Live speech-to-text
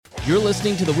You're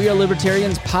listening to the We Are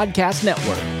Libertarians Podcast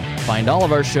Network. Find all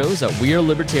of our shows at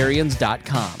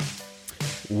wearelibertarians.com.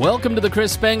 Welcome to the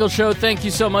Chris Spangle Show. Thank you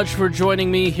so much for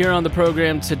joining me here on the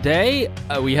program today.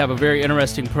 We have a very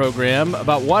interesting program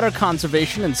about water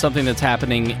conservation and something that's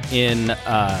happening in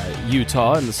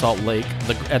Utah, in the Salt Lake,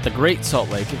 at the Great Salt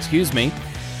Lake, excuse me.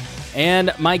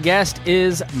 And my guest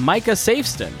is Micah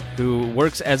Safsten, who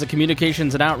works as a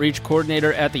communications and outreach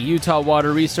coordinator at the Utah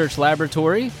Water Research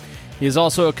Laboratory. He is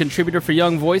also a contributor for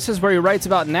Young Voices, where he writes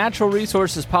about natural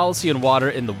resources policy and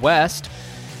water in the West,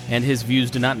 and his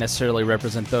views do not necessarily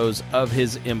represent those of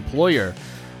his employer.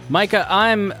 Micah,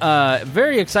 I'm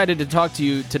very excited to talk to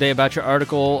you today about your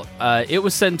article. It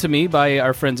was sent to me by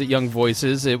our friends at Young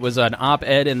Voices. It was an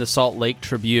op-ed in the Salt Lake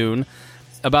Tribune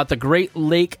about the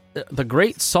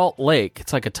Great Salt Lake.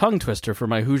 It's like a tongue twister for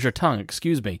my Hoosier tongue,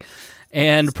 excuse me.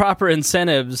 And proper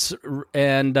incentives.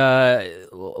 And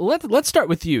let's start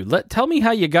with you. Tell me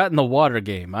how you got in the water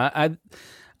game.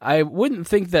 I wouldn't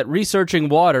think that researching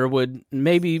water would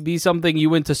maybe be something you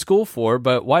went to school for,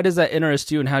 but why does that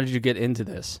interest you, and how did you get into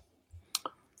this?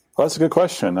 Well, that's a good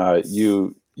question.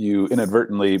 You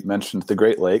inadvertently mentioned the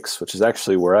Great Lakes, which is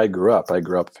actually where I grew up. I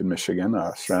grew up in Michigan,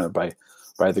 surrounded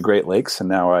by the Great Lakes, and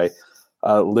now I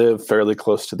live fairly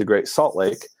close to the Great Salt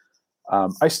Lake.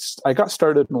 I got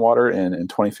started in water in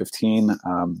 2015.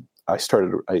 I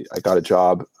got a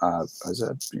job as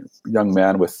a young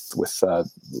man with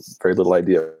very little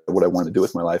idea what I wanted to do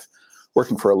with my life,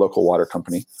 working for a local water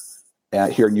company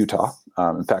here in Utah.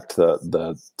 In fact,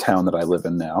 the town that I live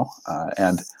in now,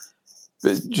 and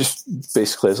just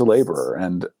basically as a laborer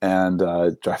and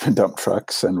driving dump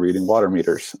trucks and reading water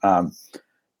meters.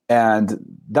 And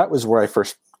that was where I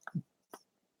first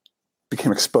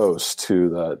became exposed to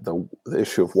the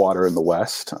issue of water in the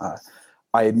West.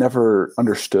 I had never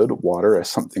understood water as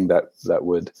something that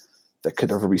could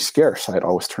never be scarce. I had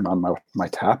always turned on my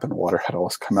tap, and water had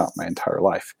always come out my entire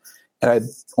life. And I'd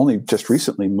only just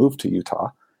recently moved to Utah,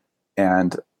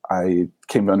 and I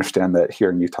came to understand that here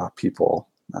in Utah, people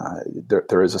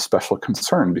there is a special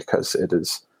concern because it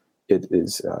is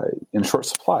in short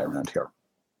supply around here.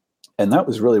 And that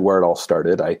was really where it all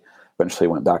started. I eventually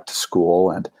went back to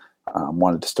school and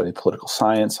wanted to study political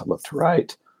science. I loved to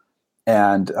write,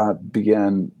 and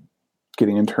began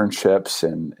getting internships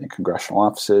in congressional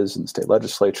offices and state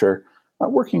legislature,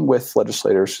 working with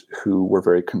legislators who were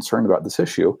very concerned about this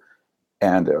issue.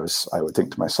 And I would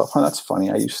think to myself, "Oh, that's funny.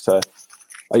 I used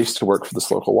to work for this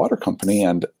local water company,"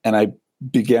 and I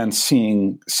began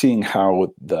seeing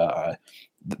how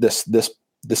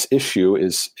this issue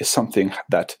is something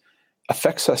that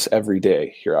affects us every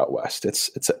day here out west.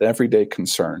 It's an everyday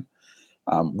concern.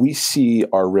 We see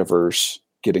our rivers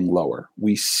getting lower.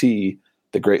 We see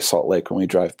the Great Salt Lake when we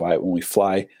drive by it. When we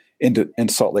fly into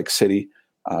Salt Lake City,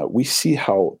 we see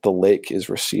how the lake is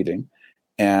receding,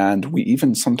 and we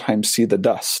even sometimes see the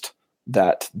dust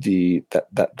that the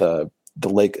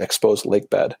lake exposed lake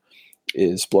bed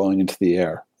is blowing into the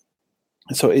air.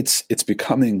 And so it's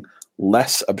becoming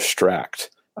less abstract.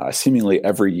 Seemingly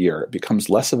every year, it becomes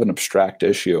less of an abstract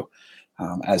issue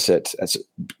as it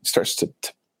starts to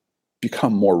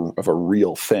become more of a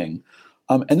real thing.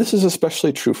 And this is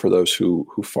especially true for those who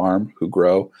farm, who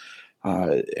grow,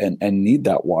 and need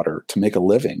that water to make a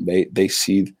living. They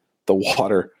see the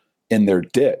water in their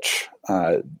ditch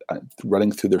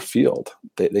running through their field.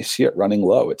 They see it running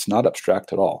low. It's not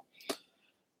abstract at all.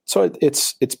 So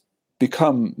it's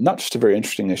become not just a very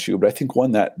interesting issue, but I think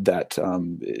one that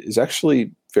is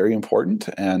actually very important.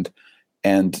 And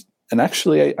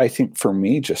actually, I think for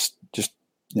me, just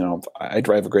I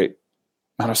derive a great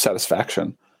amount of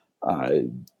satisfaction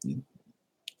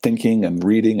thinking and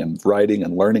reading and writing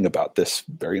and learning about this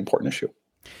very important issue.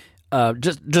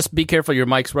 Just be careful. Your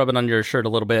mic's rubbing on your shirt a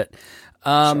little bit.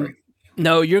 Sorry.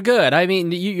 No, you're good. I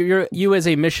mean, you as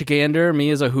a Michigander, me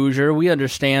as a Hoosier, we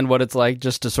understand what it's like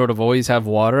just to sort of always have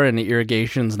water, and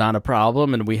irrigation's not a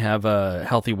problem, and we have a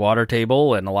healthy water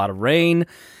table and a lot of rain.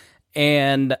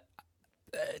 And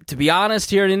to be honest,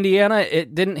 here in Indiana,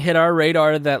 it didn't hit our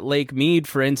radar that Lake Mead,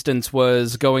 for instance,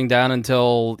 was going down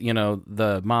until,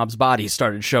 the mob's bodies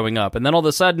started showing up. And then all of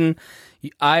a sudden,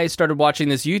 I started watching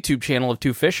this YouTube channel of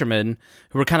two fishermen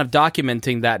who were kind of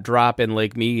documenting that drop in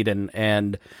Lake Mead,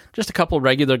 and just a couple of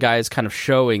regular guys kind of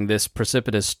showing this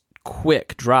precipitous,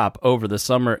 quick drop over the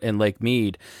summer in Lake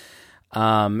Mead.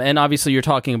 And obviously you're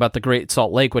talking about the Great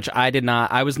Salt Lake, which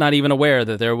I was not even aware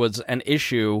that there was an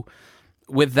issue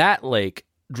with that lake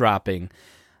dropping.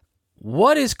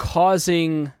 What is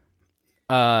causing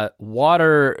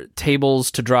water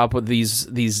tables to drop with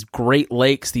these great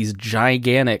lakes, these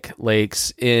gigantic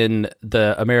lakes in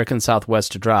the American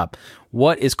Southwest to drop?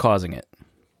 What is causing it?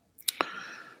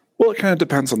 Well, it kind of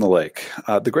depends on the lake.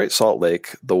 The Great Salt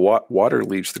Lake, the water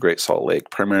leaves the Great Salt Lake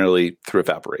primarily through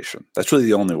evaporation. That's really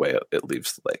the only way it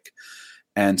leaves the lake.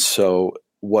 And so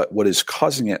what is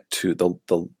causing it to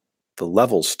the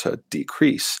levels to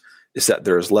decrease is that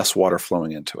there is less water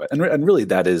flowing into it. And really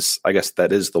that is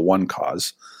the one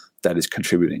cause that is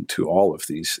contributing to all of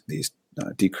these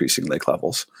decreasing lake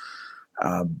levels.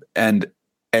 And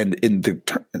in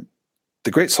the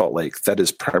Great Salt Lake, that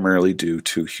is primarily due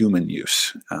to human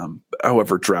use.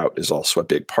 However, drought is also a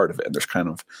big part of it. And there's kind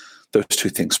of those two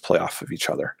things play off of each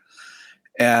other.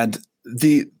 And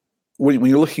when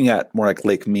you're looking at more like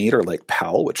Lake Mead or Lake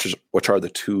Powell, which are the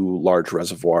two large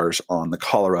reservoirs on the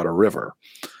Colorado River,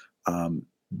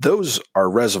 those are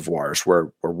reservoirs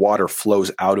where water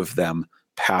flows out of them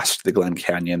past the Glen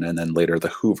Canyon and then later the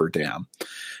Hoover Dam.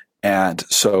 And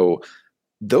so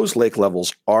those lake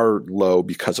levels are low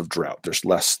because of drought. There's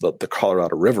less, the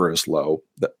Colorado River is low.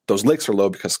 Those lakes are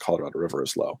low because the Colorado River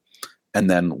is low. And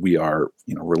then we are,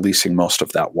 releasing most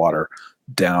of that water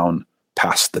down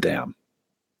past the dam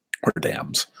or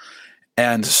dams.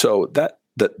 And so that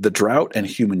the drought and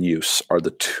human use are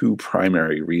the two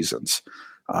primary reasons.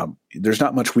 There's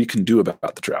not much we can do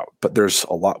about the drought, but there's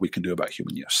a lot we can do about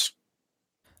human use.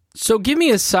 So give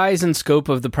me a size and scope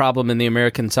of the problem in the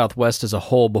American Southwest as a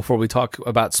whole before we talk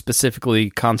about specifically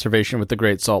conservation with the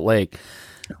Great Salt Lake.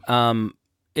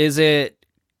 Is it,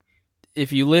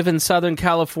 if you live in Southern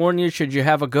California, should you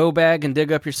have a go bag and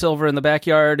dig up your silver in the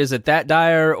backyard? Is it that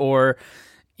dire? Or,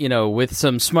 with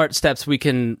some smart steps, we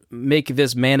can make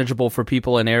this manageable for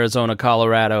people in Arizona,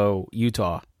 Colorado,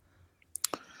 Utah?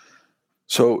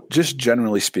 So just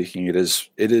generally speaking, it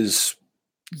is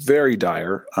very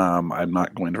dire. I'm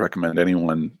not going to recommend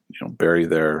anyone, bury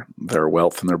their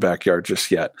wealth in their backyard just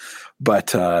yet.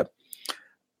 But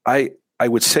I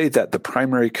would say that the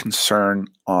primary concern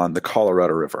on the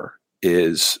Colorado River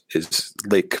is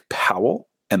Lake Powell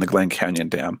and the Glen Canyon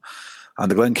Dam.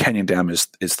 The Glen Canyon Dam is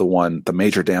the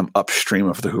major dam upstream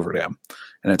of the Hoover Dam,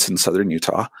 and it's in southern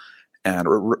Utah and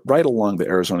right along the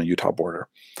Arizona-Utah border.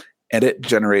 And it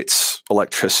generates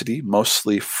electricity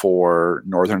mostly for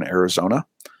northern Arizona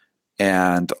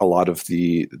and a lot of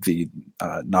the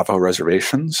Navajo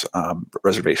reservation.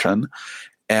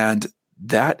 And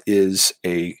that is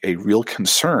a real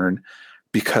concern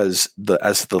because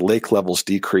as the lake levels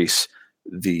decrease,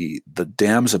 the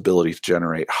dam's ability to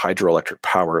generate hydroelectric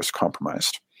power is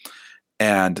compromised.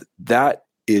 And that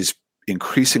is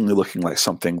increasingly looking like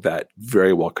something that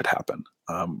very well could happen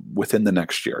within the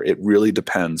next year. It really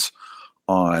depends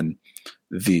on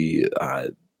the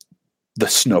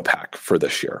snowpack for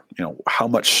this year. How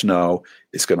much snow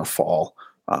is going to fall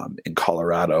in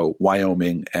Colorado,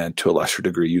 Wyoming, and to a lesser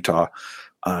degree Utah,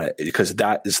 because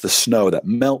that is the snow that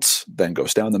melts, then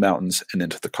goes down the mountains and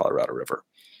into the Colorado River.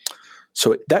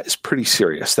 So that is pretty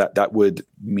serious. That would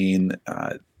mean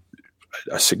a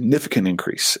significant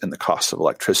increase in the cost of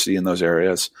electricity in those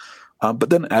areas. But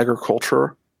then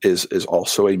agriculture is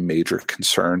also a major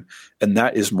concern, and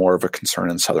that is more of a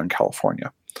concern in Southern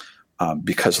California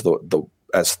because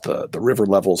as the river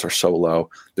levels are so low,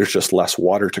 there's just less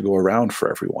water to go around for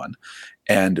everyone.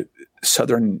 And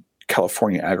Southern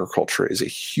California agriculture is a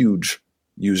huge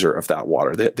user of that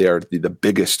water. They are the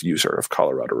biggest user of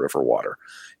Colorado River water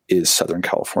is Southern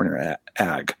California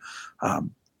ag.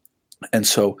 And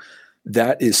so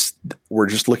we're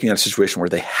just looking at a situation where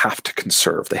they have to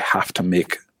conserve, they have to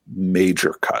make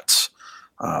major cuts.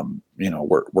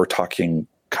 We're talking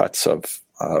cuts of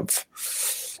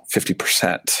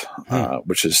 50%,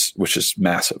 which is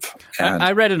massive. And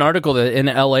I read an article that in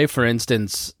LA, for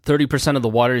instance, 30% of the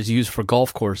water is used for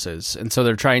golf courses. And so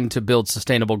they're trying to build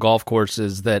sustainable golf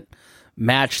courses that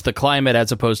match the climate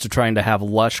as opposed to trying to have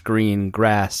lush green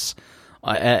grass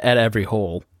at every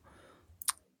hole.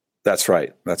 That's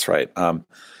right. I'm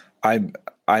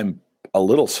a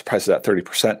little surprised at that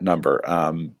 30% number.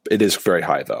 It is very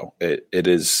high though. It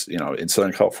is, in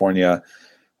Southern California,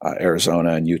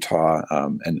 Arizona and Utah,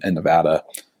 and Nevada,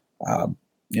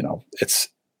 it's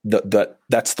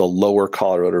that's the lower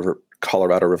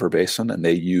Colorado River basin, and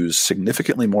they use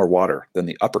significantly more water than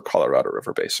the upper Colorado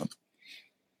River basin.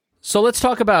 So let's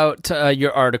talk about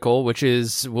your article, which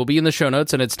will be in the show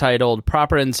notes, and it's titled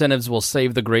 "Proper Incentives Will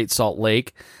Save the Great Salt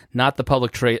Lake, Not the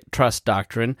Public Trust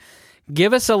Doctrine."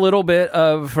 Give us a little bit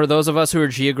for those of us who are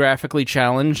geographically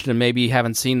challenged and maybe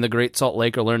haven't seen the Great Salt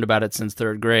Lake or learned about it since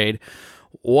third grade.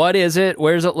 What is it?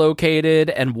 Where is it located?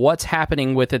 And what's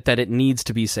happening with it that it needs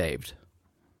to be saved?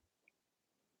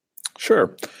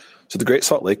 Sure. So the Great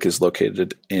Salt Lake is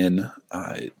located in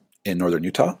northern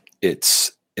Utah.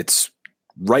 It's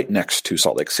right next to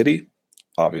Salt Lake City,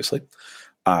 obviously.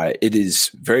 it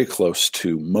is very close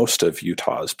to most of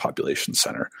Utah's population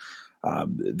center.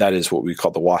 That is what we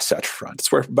call the Wasatch Front.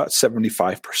 It's where about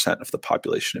 75% of the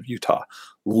population of Utah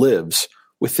lives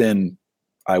within,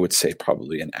 I would say,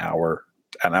 probably an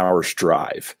hour's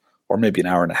drive, or maybe an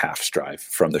hour and a half's drive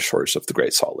from the shores of the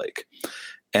Great Salt Lake.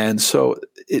 And so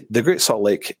the Great Salt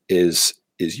Lake is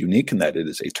unique in that it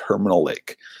is a terminal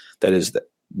lake. That is that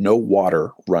no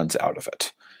water runs out of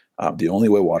it. The only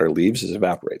way water leaves is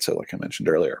evaporates, so like I mentioned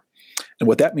earlier. And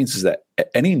what that means is that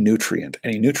any nutrient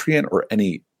or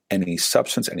any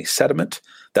substance, any sediment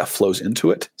that flows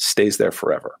into it stays there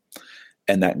forever.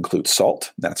 And that includes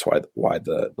salt. That's why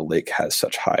the lake has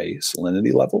such high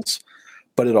salinity levels.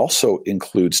 But it also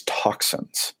includes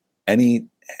toxins, any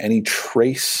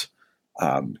trace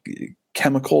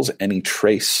chemicals, any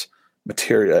trace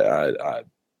material,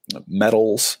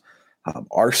 metals,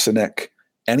 arsenic,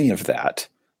 any of that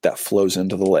flows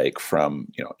into the lake from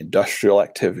industrial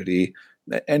activity,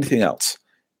 anything else,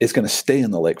 is going to stay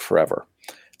in the lake forever.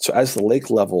 So as the lake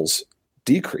levels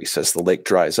decrease, as the lake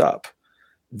dries up,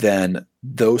 then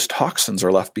those toxins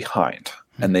are left behind,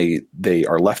 and they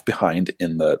are left behind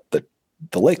in the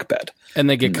lake bed. And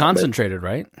they get concentrated,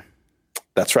 right?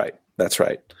 That's right.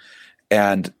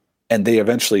 And they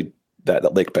eventually,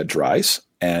 that lake bed dries,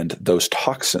 and those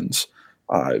toxins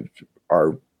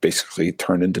are basically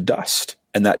turned into dust,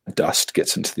 and that dust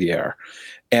gets into the air,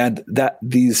 and that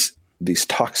these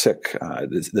toxic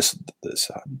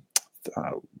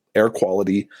air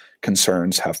quality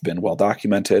concerns have been well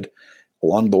documented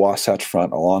along the Wasatch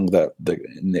Front, along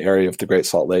in the area of the Great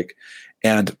Salt Lake,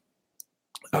 and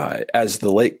as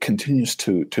the lake continues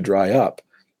to dry up,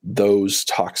 those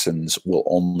toxins will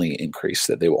only increase,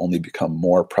 that they will only become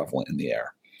more prevalent in the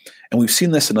air. And we've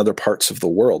seen this in other parts of the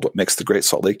world. What makes the Great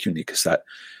Salt Lake unique is that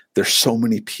there's so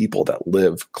many people that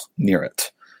live near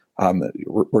it.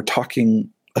 We're talking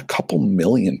a couple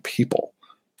million people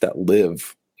that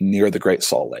live near the Great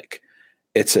Salt Lake.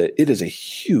 It is a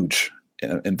huge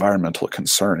environmental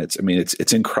concern.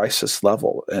 It's in crisis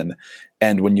level.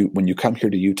 And when you come here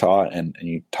to Utah and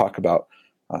you talk about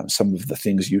some of the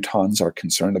things Utahns are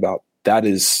concerned about, that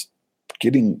is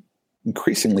getting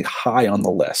increasingly high on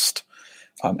the list,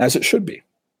 as it should be.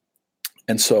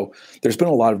 And so there's been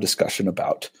a lot of discussion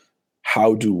about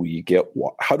how do we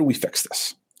fix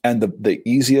this? And the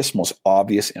easiest, most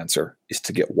obvious answer is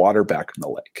to get water back in the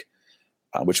lake,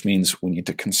 which means we need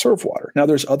to conserve water. Now,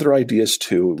 there's other ideas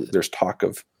too. There's talk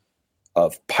of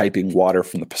piping water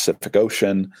from the Pacific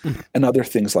Ocean and other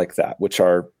things like that, which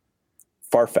are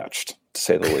far-fetched, to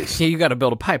say the least. Yeah, you got to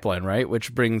build a pipeline, right?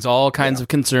 Which brings all kinds of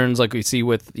concerns, like we see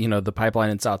with the pipeline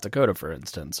in South Dakota, for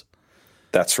instance.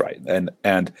 That's right, and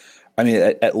I mean,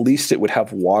 at least it would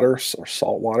have water or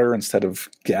salt water instead of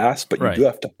gas, but you do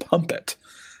have to pump it.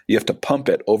 You have to pump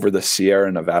it over the Sierra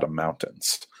Nevada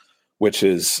mountains, which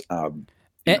is, and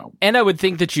I would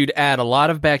think that you'd add a lot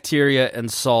of bacteria and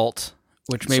salt,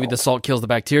 which maybe the salt kills the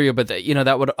bacteria, but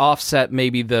that would offset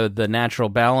maybe the natural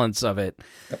balance of it.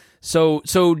 Yep.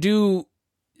 So do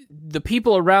the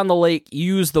people around the lake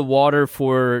use the water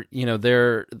for,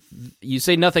 you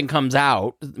say nothing comes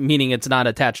out, meaning it's not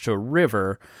attached to a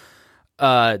river.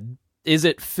 Is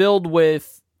it filled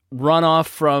with runoff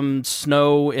from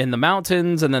snow in the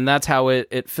mountains, and then that's how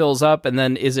it fills up? And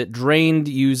then is it drained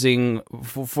using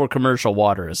for commercial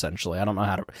water, essentially? I don't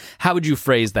know how would you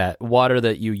phrase that, water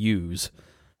that you use?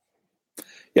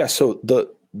 Yeah, so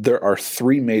there are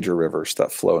three major rivers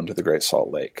that flow into the Great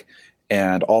Salt Lake,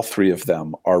 and all three of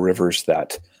them are rivers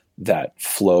that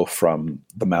flow from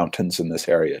the mountains in this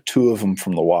area. Two of them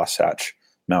from the Wasatch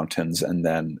Mountains, and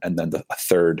then a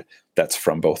third that's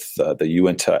from both the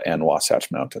Uinta and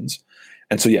Wasatch Mountains.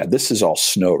 And so, yeah, this is all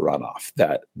snow runoff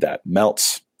that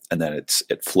melts, and then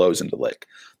it flows into the lake.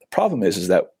 The problem is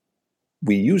that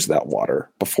we use that water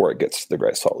before it gets to the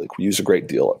Great Salt Lake. We use a great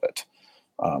deal of it.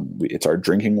 It's our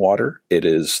drinking water. It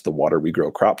is the water we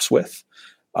grow crops with.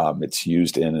 It's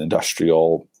used in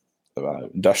industrial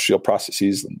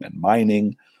processes and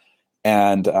mining,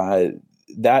 and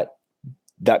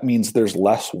that means there's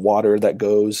less water that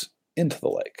goes into the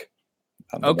lake.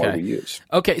 The more we use.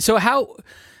 Okay, so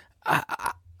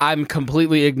I'm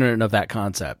completely ignorant of that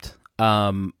concept.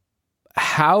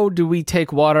 How do we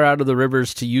take water out of the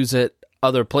rivers to use it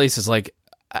other places? Like,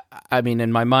 I mean,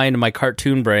 in my mind, in my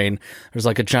cartoon brain, there's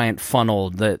like a giant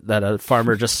funnel that a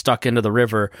farmer just stuck into the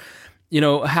river.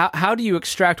 How do you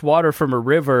extract water from a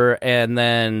river and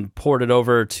then port it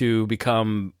over to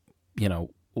become,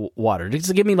 water?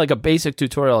 Just give me like a basic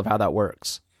tutorial of how that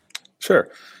works. Sure.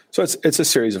 So it's a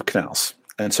series of canals.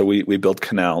 And so we build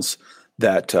canals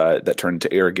that turn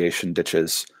into irrigation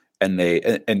ditches,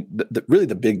 really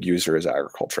the big user is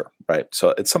agriculture, right?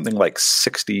 So it's something like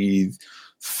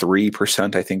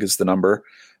 63%, I think is the number.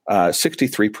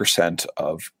 63%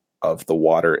 of the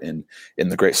water in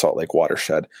the Great Salt Lake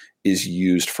watershed is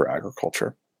used for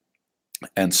agriculture.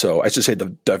 And so I should say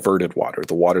the diverted water,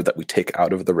 the water that we take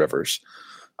out of the rivers.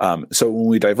 So when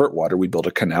we divert water, we build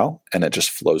a canal, and it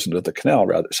just flows into the canal.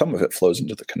 Some of it flows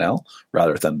into the canal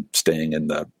rather than staying in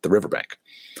the riverbank.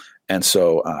 And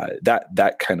so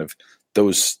that kind of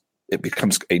it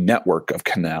becomes a network of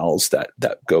canals that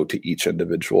go to each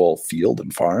individual field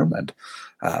and farm,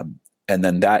 and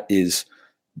then that is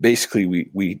basically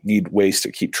we need ways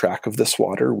to keep track of this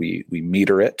water. We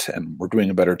meter it, and we're doing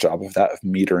a better job of that, of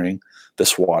metering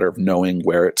this water, of knowing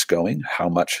where it's going, how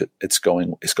much it's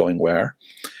going where,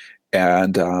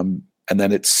 and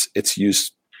then it's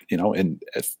used,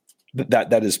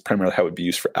 that is primarily how it would be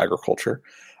used for agriculture.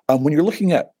 When you're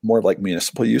looking at more like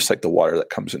municipal use, like the water that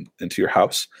comes into your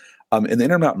house, in the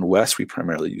Intermountain West, we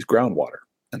primarily use groundwater,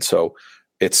 and so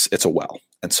it's a well,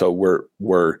 and so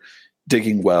we're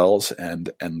digging wells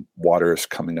and water is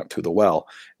coming up through the well.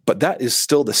 But that is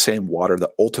still the same water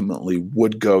that ultimately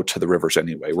would go to the rivers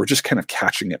anyway. We're just kind of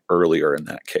catching it earlier in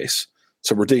that case.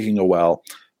 So we're digging a well,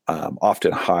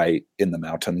 often high in the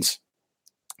mountains,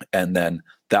 and then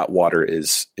that water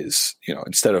is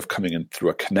instead of coming in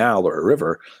through a canal or a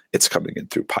river, it's coming in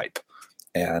through pipe,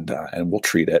 and we'll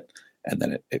treat it, and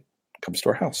then it comes to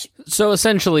our house. So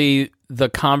essentially, the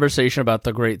conversation about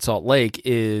the Great Salt Lake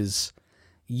is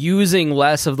using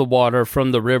less of the water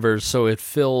from the rivers so it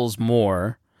fills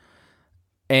more.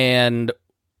 And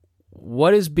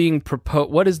what is being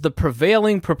proposed? What is the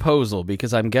prevailing proposal?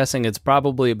 Because I'm guessing it's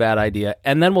probably a bad idea.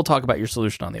 And then we'll talk about your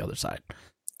solution on the other side.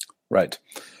 Right.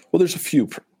 Well, there's a few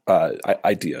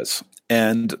ideas.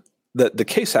 And the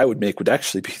case I would make would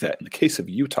actually be that in the case of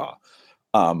Utah,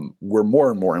 we're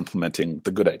more and more implementing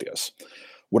the good ideas.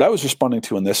 What I was responding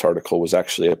to in this article was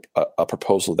actually a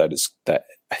proposal that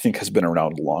I think has been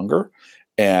around longer,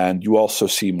 and you also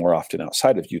see more often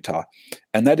outside of Utah,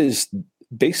 and that is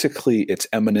basically it's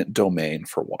eminent domain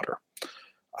for water.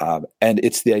 And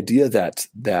it's the idea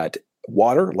that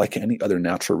water, like any other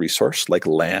natural resource, like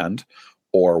land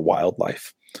or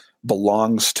wildlife,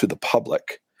 belongs to the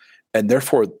public, and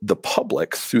therefore the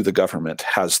public, through the government,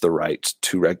 has the right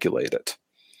to regulate it.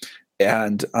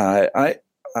 And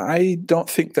I don't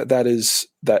think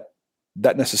that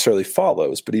necessarily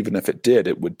follows, but even if it did,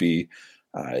 it would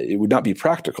not be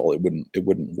practical. It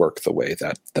wouldn't work the way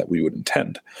that we would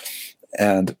intend.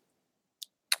 And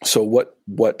so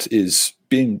what is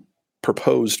being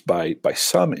proposed by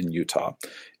some in Utah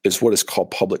is what is called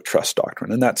public trust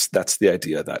doctrine, and that's the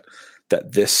idea that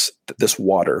this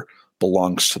water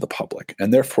belongs to the public,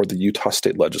 and therefore the Utah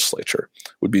State Legislature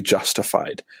would be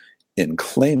justified in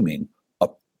claiming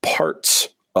parts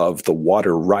of the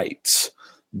water rights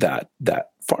that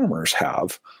farmers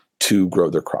have to grow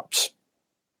their crops.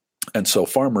 And so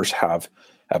farmers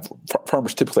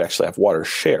typically actually have water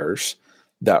shares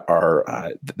that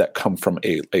come from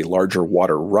a larger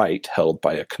water right held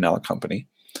by a canal company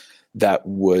that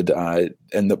would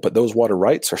but those water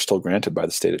rights are still granted by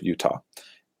the state of Utah.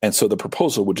 And so the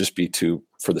proposal would just be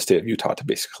for the state of Utah to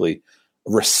basically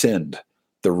rescind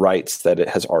the rights that it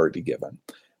has already given,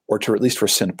 or to at least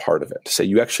rescind part of it, to say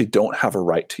you actually don't have a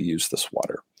right to use this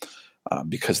water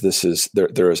because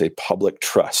there is a public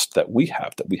trust that we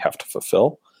have to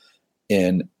fulfill,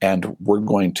 and we're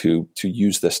going to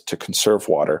use this to conserve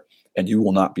water, and you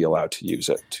will not be allowed to use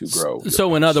it to grow.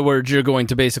 So in other words, you're going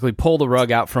to basically pull the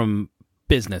rug out from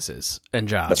businesses and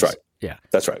jobs. That's right. Yeah,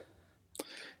 that's right.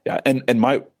 Yeah, and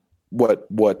my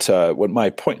what my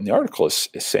point in the article is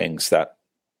saying is that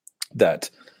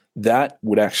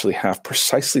would actually have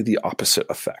precisely the opposite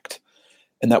effect,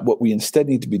 and that what we instead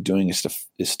need to be doing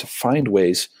is to find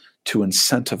ways to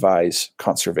incentivize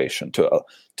conservation, to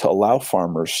allow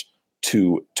farmers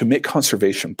to make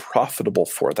conservation profitable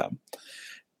for them.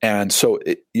 And so,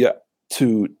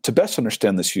 to best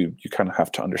understand this, you kind of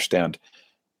have to understand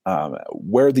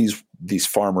where these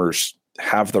farmers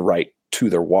have the right to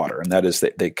their water, and that is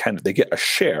that they get a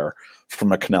share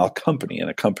from a canal company, and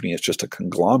a company is just a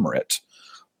conglomerate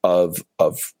of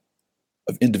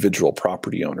individual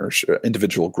property owners, or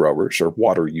individual growers, or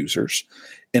water users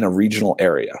in a regional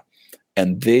area,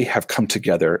 and they have come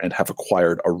together and have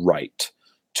acquired a right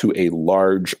to a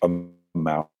large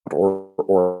amount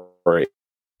or a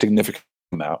significant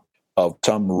amount of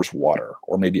some river's water,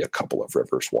 or maybe a couple of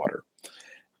rivers' water,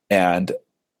 and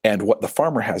what the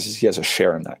farmer has is he has a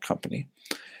share in that company.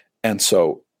 And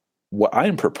so, what I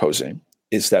am proposing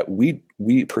is that we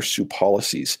pursue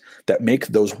policies that make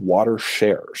those water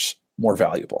shares more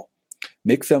valuable,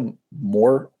 make them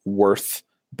more worth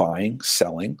buying,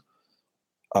 selling,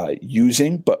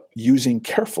 using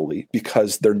carefully,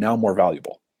 because they're now more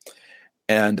valuable.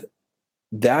 And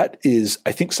that is,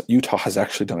 I think Utah has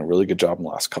actually done a really good job in the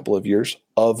last couple of years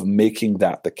of making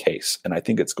that the case. And I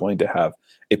think it's going to have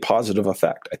a positive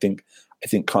effect. I think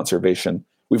conservation,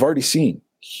 we've already seen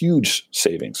huge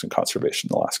savings in conservation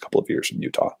in the last couple of years in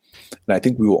Utah. And I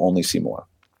think we will only see more.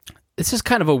 This is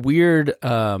kind of a weird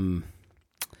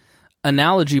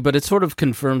analogy, but it sort of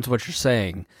confirms what you're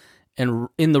saying. And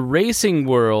in the racing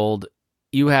world,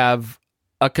 you have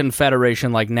a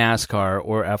confederation like NASCAR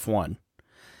or F1.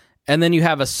 And then you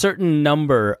have a certain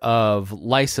number of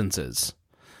licenses.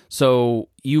 So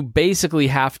you basically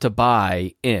have to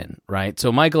buy in, right?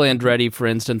 So Michael Andretti, for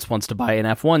instance, wants to buy an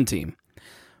F1 team.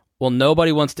 Well,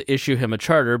 nobody wants to issue him a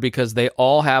charter because they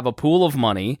all have a pool of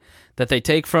money that they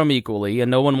take from equally,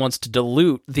 and no one wants to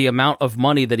dilute the amount of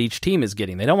money that each team is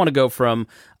getting. They don't want to go from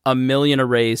 $1 million a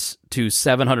race to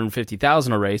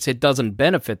 $750,000 a race. It doesn't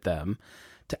benefit them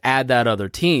to add that other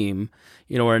team.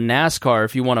 Or in NASCAR,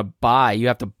 if you want to buy, you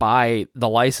have to buy the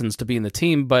license to be in the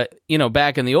team. But,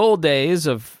 back in the old days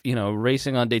of,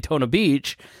 racing on Daytona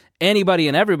Beach, anybody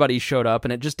and everybody showed up,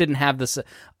 and it just didn't have this,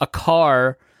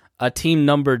 a team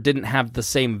number didn't have the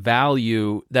same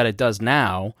value that it does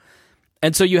now.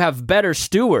 And so you have better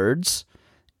stewards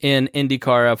in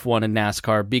IndyCar, F1, and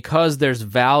NASCAR because there's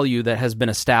value that has been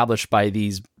established by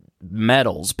these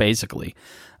medals, basically.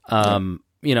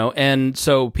 And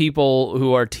so people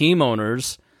who are team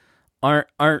owners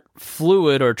aren't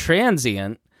fluid or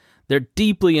transient. They're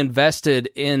deeply invested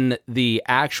in the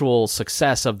actual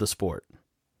success of the sport.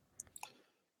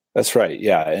 That's right.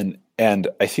 Yeah. And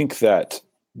I think that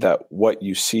what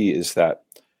you see is that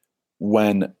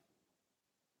when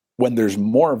there's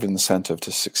more of an incentive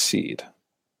to succeed,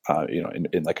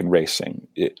 in racing,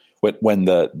 when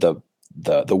the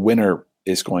winner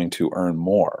is going to earn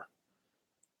more,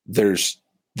 there's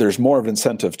more of an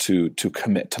incentive to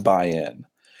commit, to buy in,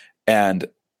 and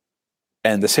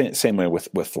the same way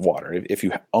with the water. If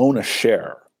you own a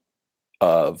share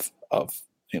of a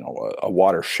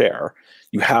water share,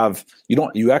 you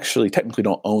actually technically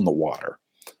don't own the water,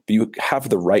 but you have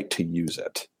the right to use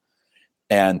it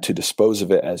and to dispose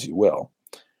of it as you will.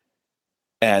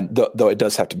 And though it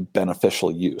does have to be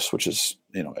beneficial use, which is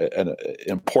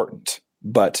important,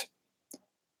 but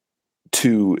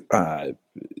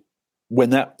when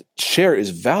that share is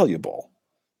valuable,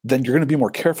 then you're going to be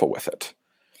more careful with it.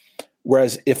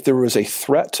 Whereas if there was a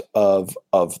threat of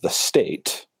the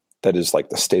state, that is like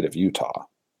the state of Utah,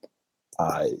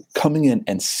 coming in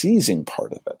and seizing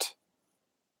part of it,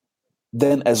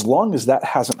 then as long as that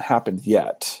hasn't happened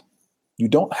yet, you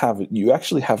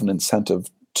actually have an incentive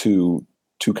to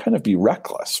kind of be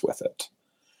reckless with it.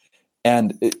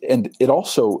 And it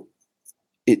also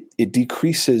it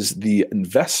decreases the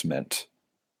investment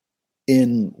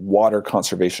in water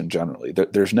conservation generally.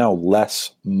 There's now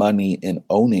less money in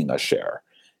owning a share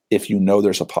if you know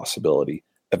there's a possibility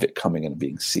of it coming and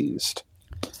being seized.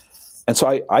 And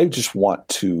so I just want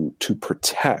to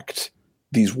protect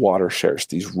these water shares,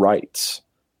 these rights,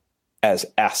 as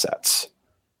assets,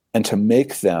 and to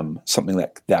make them something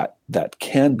that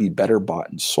can be better bought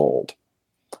and sold,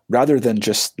 rather than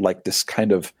just like this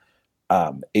kind of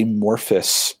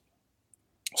amorphous,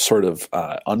 sort of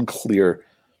unclear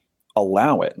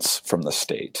allowance from the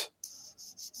state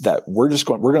that we're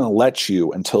going to let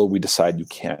you until we decide you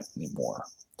can't anymore.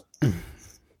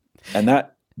 And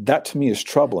that to me is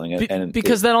troubling.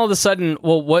 Because then all of a sudden,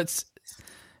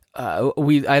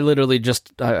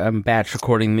 I'm batch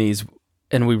recording these,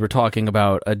 and we were talking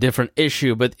about a different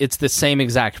issue, but it's the same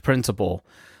exact principle.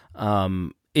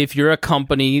 If you're a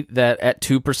company that at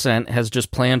 2% has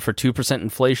just planned for 2%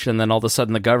 inflation, then all of a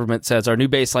sudden the government says our new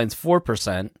baseline's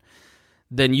 4%,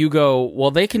 then you go,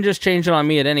 well, they can just change it on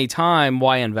me at any time.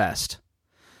 Why invest?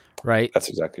 Right? That's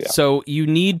exactly it. So you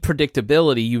need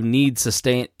predictability. You need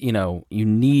you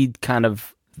need kind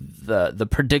of the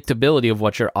predictability of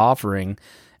what you're offering,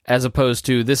 as opposed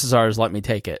to this is ours, let me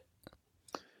take it.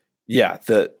 Yeah,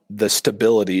 the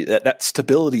stability, that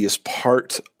stability is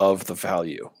part of the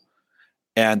value.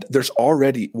 And there's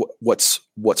already what's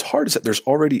hard is that there's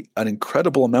already an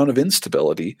incredible amount of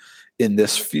instability in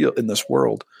this field, in this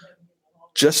world,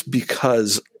 just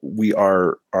because we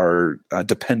are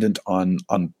dependent on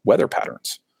weather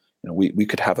patterns. We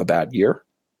could have a bad year,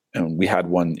 and we had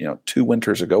one 2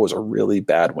 winters ago was a really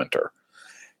bad winter,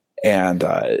 and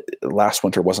last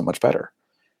winter wasn't much better,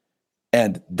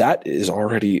 and that is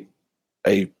already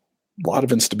a lot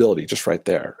of instability just right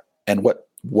there. And what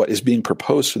is being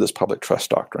proposed through this public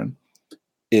trust doctrine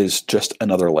is just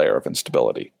another layer of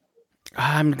instability.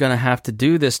 I'm going to have to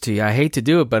do this to you. I hate to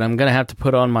do it, but I'm going to have to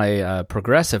put on my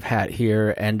progressive hat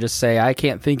here and just say I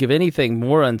can't think of anything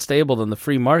more unstable than the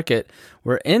free market.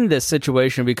 We're in this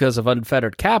situation because of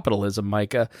unfettered capitalism,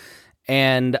 Micah.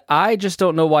 And I just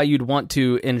don't know why you'd want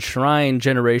to enshrine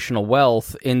generational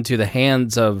wealth into the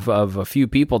hands of a few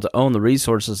people to own the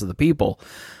resources of the people.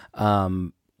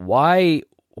 Why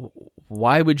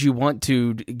would you want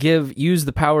to use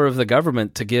the power of the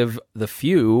government to give the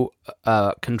few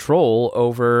control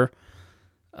over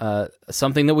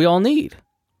something that we all need?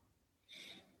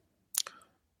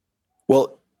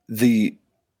 Well, the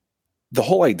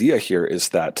whole idea here is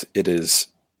that it is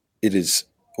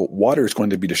water is going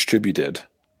to be distributed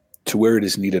to where it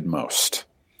is needed most.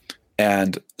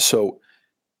 And so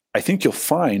I think you'll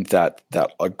find that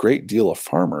a great deal of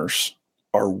farmers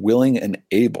are willing and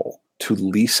able to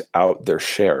lease out their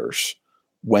shares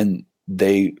when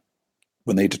they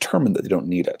determine that they don't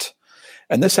need it.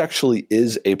 And this actually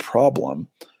is a problem.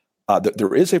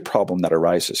 There is a problem that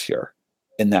arises here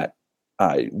in that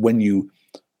when you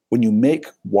make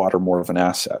water more of an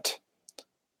asset,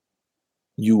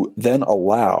 you then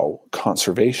allow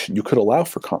conservation. You could allow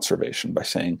for conservation by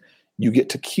saying you get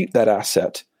to keep that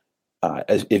asset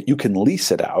as if you can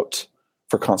lease it out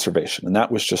for conservation. And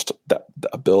that was just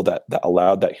a bill that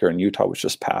allowed that here in Utah was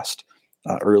just passed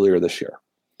earlier this year.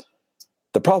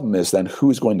 The problem is then who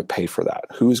is going to pay for that?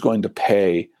 Who is going to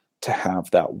pay to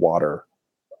have that water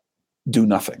do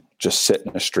nothing, just sit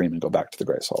in a stream and go back to the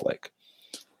Great Salt Lake?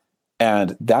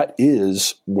 And that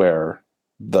is where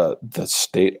the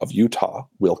state of Utah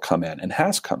will come in and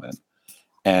has come in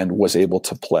and was able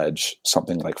to pledge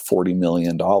something like $40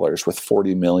 million with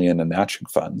 $40 million in matching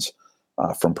funds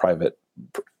from private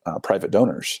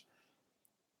donors,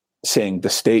 saying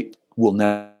the state will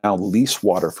now lease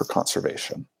water for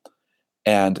conservation.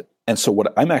 And so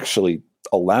what I'm actually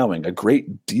allowing a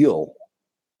great deal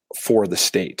for the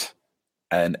state.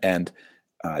 And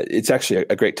it's actually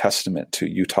a great testament to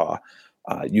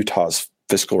Utah's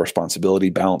fiscal responsibility,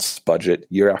 balanced budget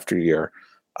year after year.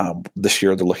 This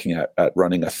year they're looking at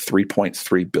running a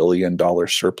 $3.3 billion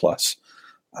surplus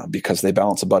because they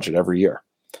balance a budget every year.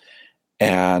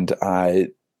 And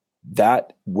some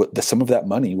of that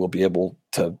money will be able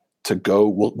to go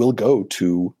will go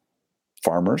to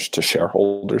farmers, to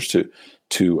shareholders,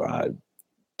 to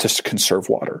conserve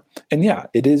water. And yeah,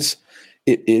 it is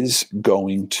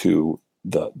going to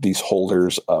these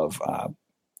holders of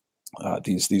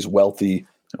these wealthy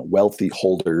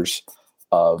holders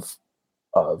of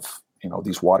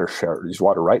these water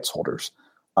rights holders.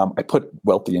 I put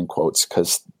wealthy in quotes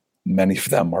because many of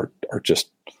them are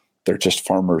just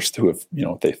farmers who have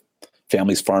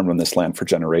families farmed on this land for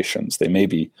generations. They may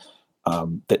be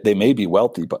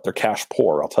wealthy, but they're cash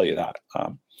poor. I'll tell you that.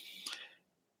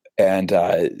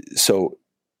 So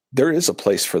there is a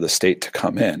place for the state to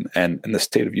come in, and the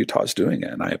state of Utah is doing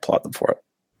it, and I applaud them for it.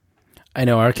 I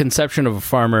know our conception of a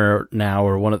farmer now,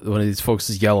 or one of these folks,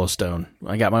 is Yellowstone.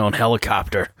 I got my own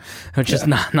helicopter, which is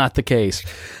not the case.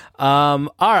 All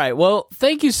right. Well,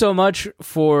 thank you so much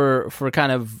for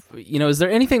kind of, is there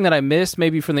anything that I missed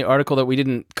maybe from the article that we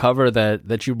didn't cover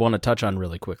that you want to touch on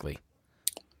really quickly?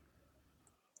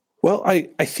 Well,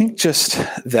 I think just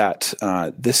that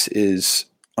this is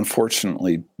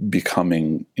unfortunately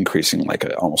becoming increasing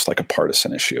almost like a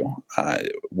partisan issue,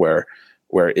 where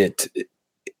it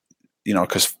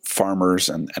because farmers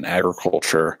and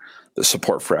agriculture, the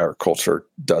support for agriculture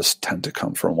does tend to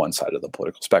come from one side of the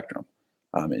political spectrum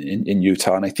in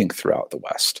Utah, and I think throughout the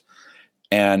West.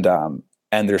 And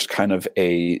there's kind of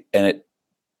and it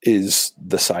is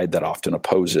the side that often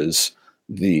opposes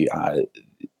the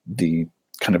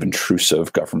kind of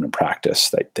intrusive government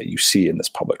practice that you see in this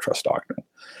public trust doctrine.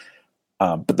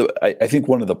 But I think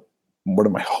one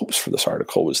of my hopes for this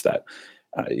article was that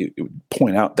it would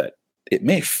point out that it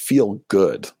may feel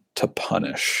good to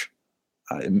punish.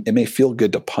 It may feel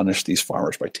good to punish these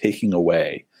farmers by taking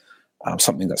away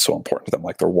something that's so important to them,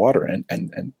 like their water,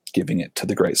 and giving it to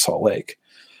the Great Salt Lake.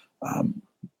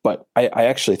 But I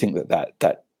actually think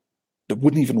that it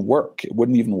wouldn't even work. It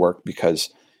wouldn't even work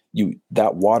because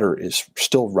that water is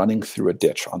still running through a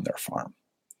ditch on their farm.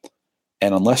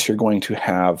 And unless you're going to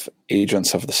have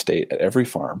agents of the state at every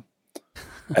farm,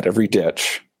 at every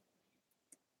ditch,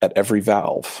 at every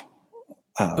valve.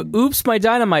 Oops, my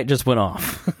dynamite just went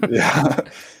off. Yeah,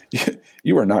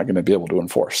 you are not going to be able to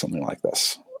enforce something like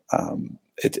this.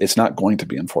 It's not going to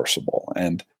be enforceable,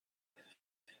 and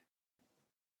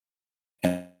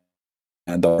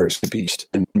others to be.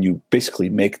 And when you basically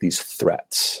make these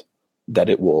threats that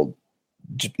it will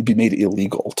be made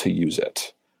illegal to use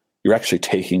it, you're actually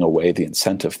taking away the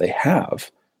incentive they have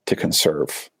to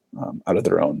conserve out of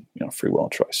their own free will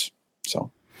and choice.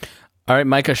 So. All right,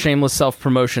 Micah, shameless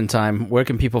self-promotion time. Where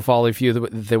can people follow you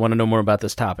if they want to know more about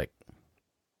this topic?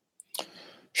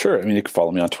 Sure. I mean, you can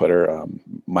follow me on Twitter,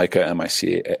 Micah,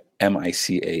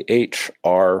 M-I-C-A-H,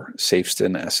 R,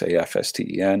 Safsten,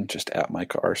 S-A-F-S-T-E-N, just at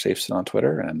Micah R. Safsten on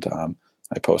Twitter. And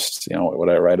I post, what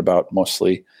I write about,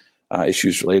 mostly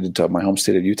issues related to my home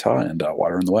state of Utah and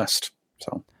water in the West.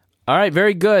 So. All right,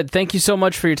 very good. Thank you so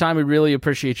much for your time. We really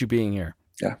appreciate you being here.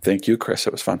 Yeah, thank you, Chris.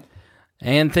 It was fun.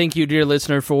 And thank you, dear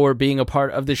listener, for being a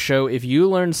part of the show. If you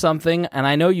learned something, and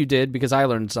I know you did because I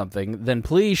learned something, then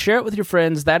please share it with your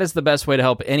friends. That is the best way to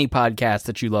help any podcast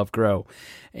that you love grow.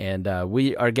 And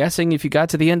we are guessing if you got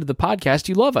to the end of the podcast,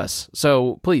 you love us.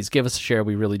 So please give us a share.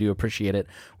 We really do appreciate it.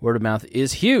 Word of mouth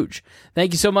is huge.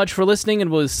 Thank you so much for listening,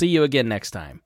 and we'll see you again next time.